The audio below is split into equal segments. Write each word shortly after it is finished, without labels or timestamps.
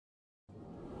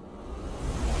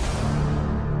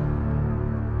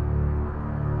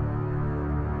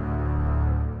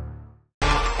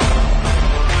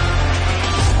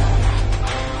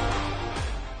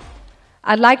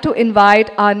I'd like to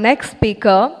invite our next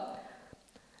speaker,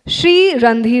 Shri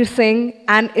Randheer Singh,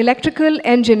 an electrical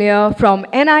engineer from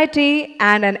NIT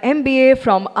and an MBA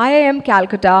from IIM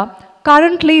Calcutta,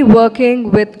 currently working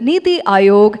with NITI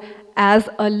Aayog as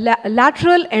a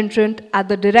lateral entrant at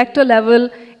the director level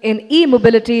in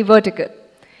e-mobility vertical.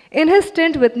 In his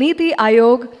stint with NITI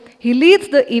Aayog, he leads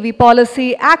the EV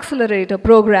Policy Accelerator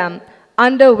Program,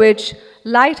 under which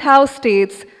lighthouse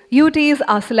states UTs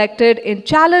are selected in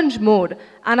challenge mode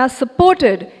and are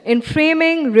supported in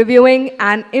framing, reviewing,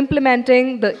 and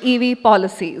implementing the EV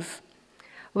policies.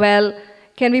 Well,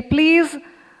 can we please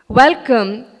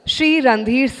welcome Shri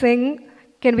Randheer Singh?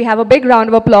 Can we have a big round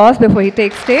of applause before he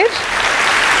takes stage?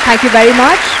 Thank you very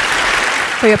much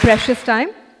for your precious time.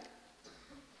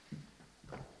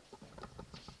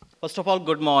 First of all,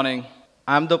 good morning.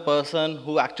 I'm the person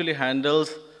who actually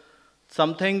handles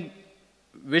something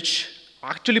which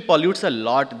actually pollutes a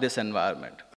lot this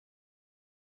environment.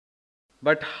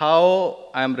 But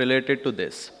how I am related to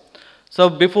this? So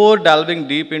before delving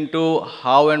deep into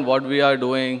how and what we are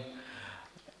doing,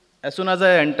 as soon as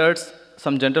I entered,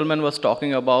 some gentleman was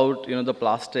talking about the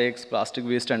plastics, plastic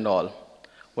waste and all.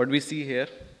 What we see here,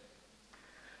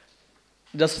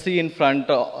 just see in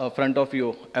front of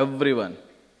you, everyone.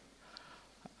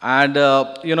 And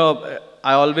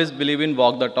I always believe in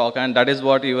walk the talk, and that is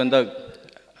what even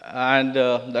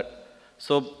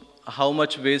so how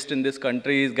much waste in this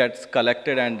country gets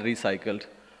collected and recycled.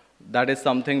 That is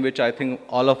something which I think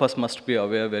all of us must be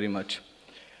aware very much.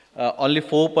 Only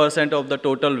 4% of the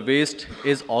total waste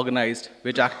is organized,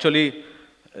 which actually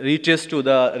reaches to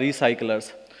the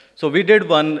recyclers. So we did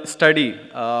one study.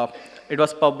 It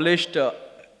was published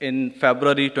in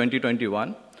February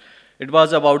 2021. It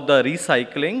was about the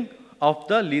recycling of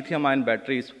the lithium-ion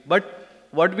batteries. But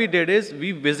what we did is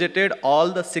we visited all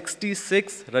the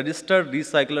 66 registered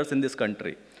recyclers in this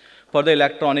country for the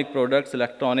electronic products,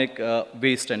 electronic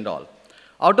waste and all.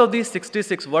 Out of these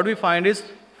 66, what we find is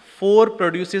 4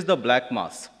 produces the black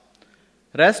mass.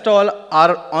 Rest all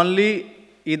are only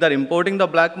either importing the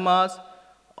black mass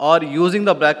or using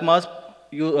the black mass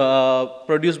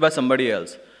produced by somebody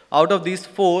else. Out of these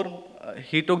 4,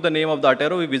 he took the name of the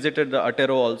Attero. We visited the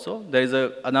Attero also. There is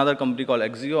another company called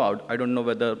Exio. I don't know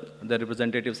whether the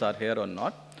representatives are here or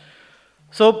not.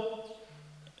 So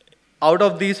out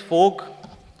of these 4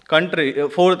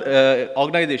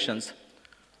 organizations,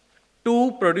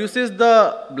 2 produces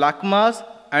the black mass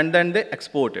and then they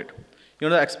export it.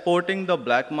 Exporting the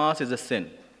black mass is a sin.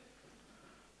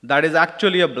 That is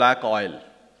actually a black oil.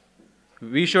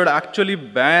 We should actually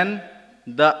ban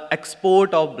the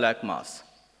export of black mass,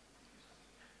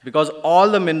 because all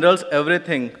the minerals,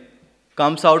 everything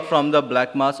comes out from the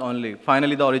black mass only.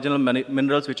 Finally, the original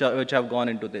minerals which have gone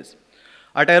into this.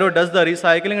 Attero does the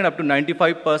recycling and up to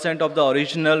 95% of the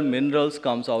original minerals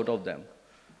comes out of them.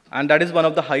 And that is one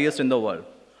of the highest in the world.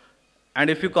 And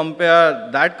if you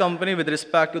compare that company with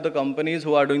respect to the companies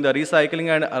who are doing the recycling,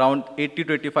 and around 80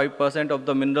 to 85% of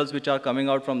the minerals which are coming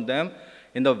out from them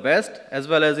in the West, as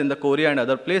well as in the Korea and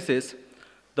other places,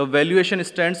 the valuation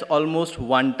stands almost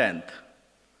 1/10.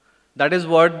 That is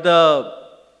what the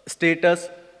status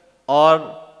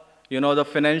or the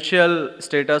financial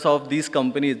status of these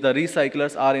companies, the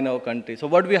recyclers, are in our country. So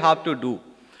what we have to do?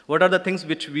 What are the things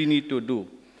which we need to do?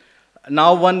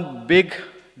 Now one big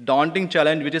daunting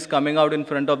challenge which is coming out in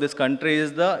front of this country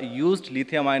is the used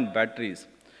lithium-ion batteries.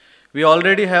 We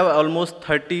already have almost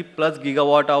 30 plus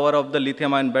gigawatt hour of the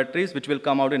lithium-ion batteries which will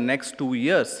come out in next 2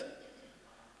 years.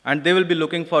 And they will be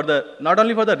looking for not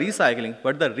only for the recycling,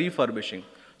 but the refurbishing.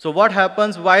 So what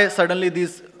happens, why suddenly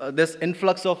this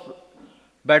influx of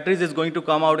batteries is going to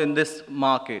come out in this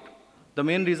market? The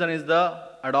main reason is the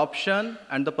adoption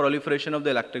and the proliferation of the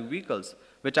electric vehicles,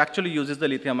 which actually uses the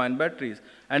lithium-ion batteries.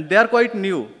 And they are quite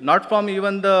new, not from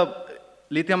even the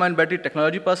lithium-ion battery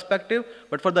technology perspective,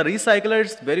 but for the recycler,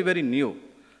 it's very, very new.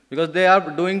 Because they are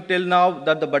doing till now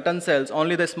that the button cells,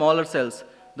 only the smaller cells,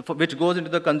 which goes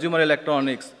into the consumer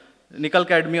electronics, nickel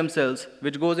cadmium cells,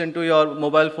 which goes into your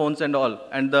mobile phones and all,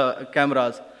 and the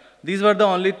cameras. These were the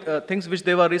only things which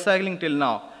they were recycling till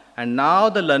now. And now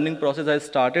the learning process has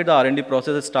started, the R&D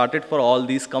process has started for all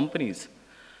these companies.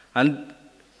 And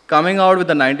coming out with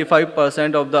the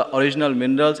 95% of the original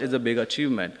minerals is a big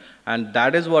achievement. And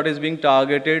that is what is being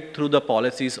targeted through the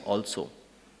policies also.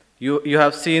 You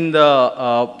have seen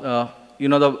the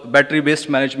battery-based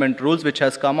management rules which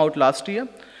has come out last year.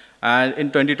 And in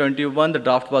 2021, the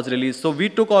draft was released. So we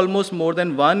took almost more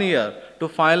than 1 year to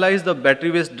finalize the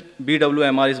battery-based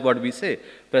BWMR is what we say,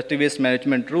 battery-based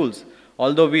management rules.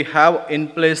 Although we have in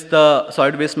place the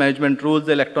solid-waste management rules,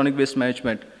 the electronic waste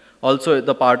management, also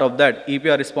the part of that,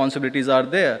 EPR responsibilities are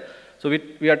there. So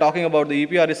we are talking about the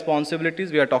EPR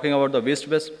responsibilities, we are talking about the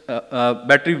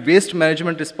battery waste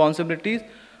management responsibilities,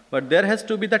 but there has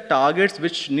to be the targets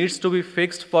which needs to be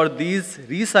fixed for these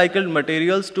recycled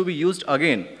materials to be used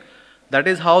again. That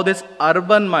is how this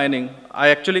urban mining, I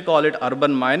actually call it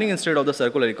urban mining instead of the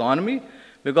circular economy,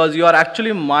 because you are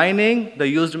actually mining the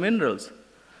used minerals.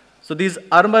 So this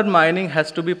urban mining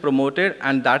has to be promoted,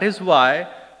 and that is why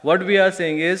what we are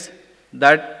saying is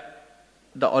that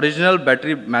the original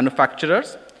battery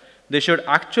manufacturers, they should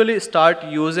actually start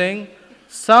using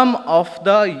some of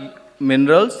the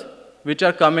minerals which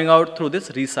are coming out through this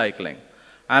recycling.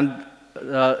 And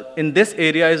in this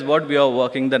area is what we are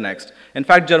working the next. In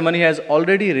fact, Germany has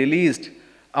already released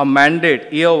a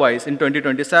mandate year-wise in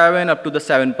 2027 up to the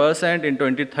 7%, in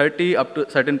 2030 up to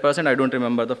certain percent, I don't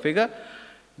remember the figure.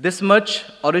 This much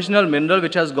original mineral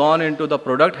which has gone into the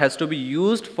product has to be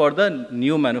used for the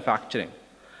new manufacturing.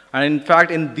 And in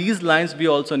fact, in these lines, we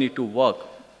also need to work.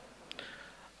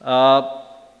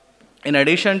 In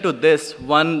addition to this,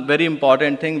 one very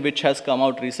important thing which has come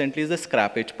out recently is the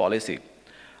scrappage policy.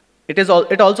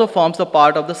 It also forms a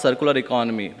part of the circular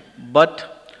economy.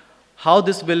 But how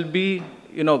this will be,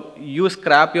 you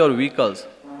scrap your vehicles.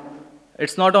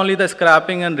 It's not only the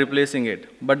scrapping and replacing it,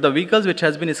 but the vehicles which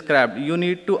has been scrapped, you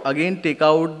need to again take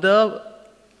out the,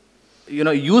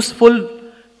 useful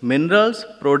minerals,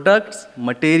 products,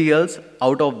 materials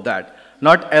out of that.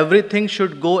 Not everything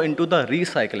should go into the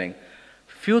recycling.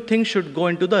 Few things should go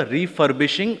into the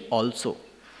refurbishing also.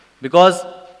 Because,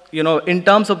 in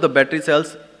terms of the battery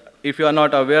cells, if you are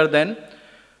not aware then,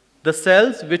 the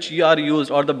cells which are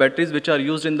used or the batteries which are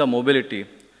used in the mobility,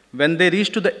 when they reach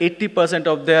to the 80%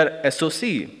 of their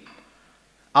SOC,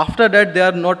 after that they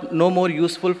are no more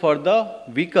useful for the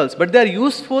vehicles, but they are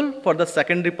useful for the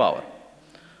secondary power.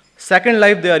 Second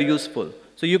life they are useful.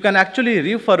 So you can actually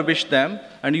refurbish them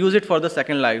and use it for the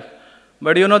second life.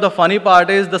 But the funny part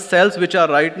is the cells which are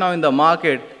right now in the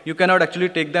market, you cannot actually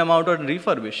take them out and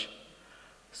refurbish.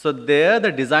 So there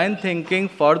the design thinking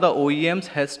for the OEMs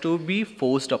has to be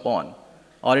forced upon,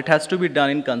 or it has to be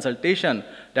done in consultation,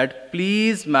 that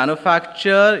please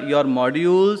manufacture your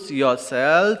modules, your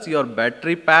cells, your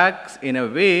battery packs in a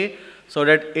way so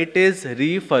that it is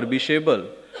refurbishable.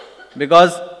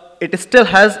 Because it still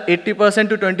has 80%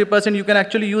 to 20%, you can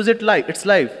actually use its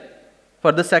life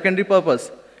for the secondary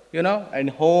purpose, in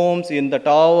homes, in the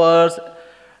towers,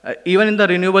 even in the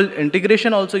renewable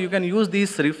integration also you can use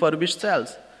these refurbished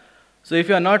cells. So if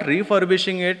you are not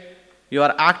refurbishing it, you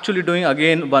are actually doing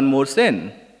again one more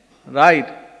sin,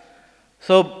 right?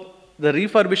 So the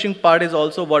refurbishing part is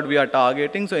also what we are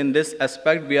targeting. So in this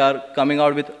aspect, we are coming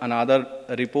out with another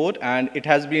report, and it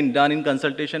has been done in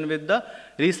consultation with the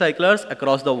recyclers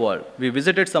across the world. We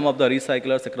visited some of the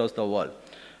recyclers across the world,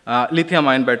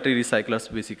 lithium-ion battery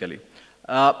recyclers basically.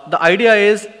 The idea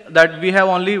is that we have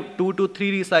only 2 to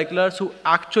 3 recyclers who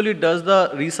actually does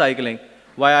the recycling.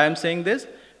 Why I am saying this?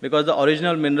 Because the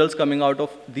original minerals coming out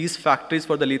of these factories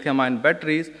for the lithium-ion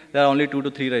batteries, there are only 2 to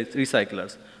 3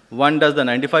 recyclers. One does the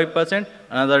 95%,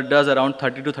 another does around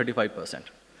 30 to 35%.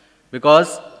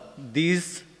 Because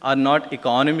these are not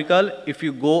economical if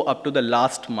you go up to the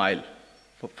last mile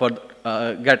for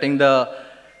getting the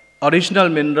original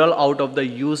mineral out of the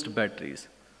used batteries.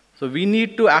 So we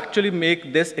need to actually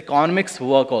make this economics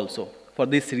work also for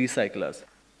these recyclers.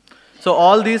 So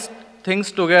all these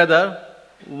things together,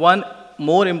 one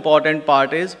more important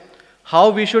part is how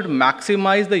we should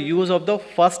maximize the use of the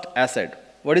first asset.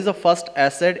 What is the first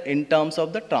asset in terms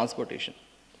of the transportation?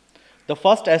 The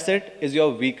first asset is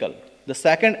your vehicle. The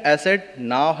second asset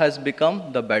now has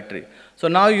become the battery. So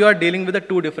now you are dealing with the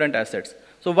 2 different assets.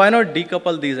 So why not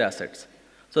decouple these assets?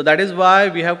 So that is why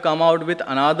we have come out with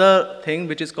another thing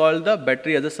which is called the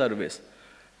battery as a service.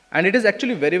 And it is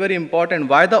actually very, very important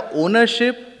why the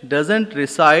ownership doesn't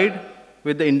reside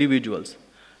with the individuals.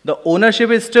 The ownership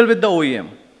is still with the OEM.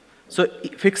 So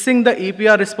fixing the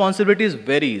EPR responsibility is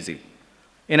very easy.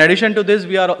 In addition to this,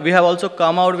 we have also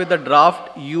come out with the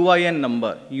draft UIN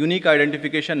number, unique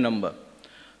identification number,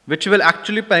 which will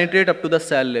actually penetrate up to the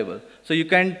cell level. So you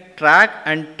can track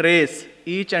and trace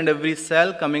each and every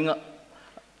cell coming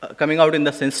out in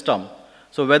the system.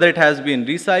 So whether it has been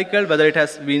recycled, whether it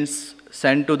has been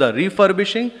sent to the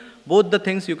refurbishing, both the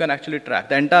things you can actually track.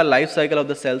 The entire life cycle of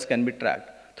the cells can be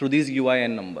tracked through these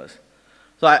UIN numbers.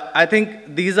 So I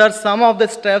think these are some of the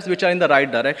steps which are in the right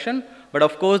direction. But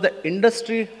of course, the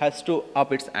industry has to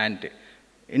up its ante.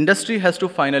 Industry has to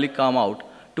finally come out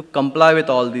to comply with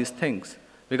all these things.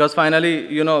 Because finally,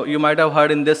 you might have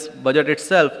heard in this budget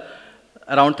itself,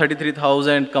 around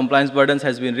 33,000 compliance burdens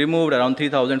has been removed, around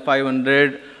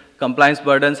 3,500 compliance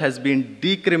burdens has been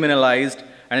decriminalized,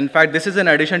 And in fact, this is in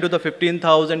addition to the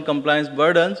 15,000 compliance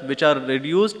burdens which are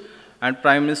reduced and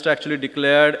Prime Minister actually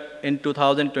declared in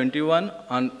 2021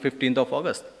 on 15th of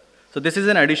August. So this is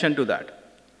in addition to that.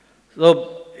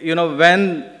 So,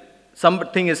 when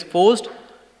something is forced,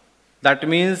 that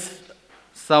means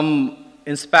some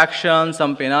inspection,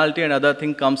 some penalty and other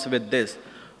thing comes with this.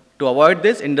 To avoid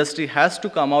this, industry has to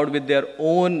come out with their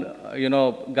own,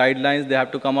 guidelines. They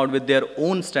have to come out with their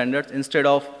own standards instead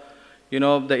of,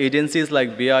 the agencies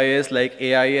like BIS, like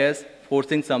AIS,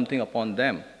 forcing something upon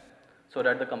them. So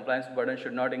that the compliance burden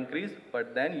should not increase,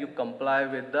 but then you comply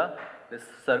with this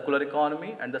circular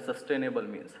economy and the sustainable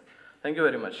means. Thank you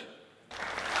very much.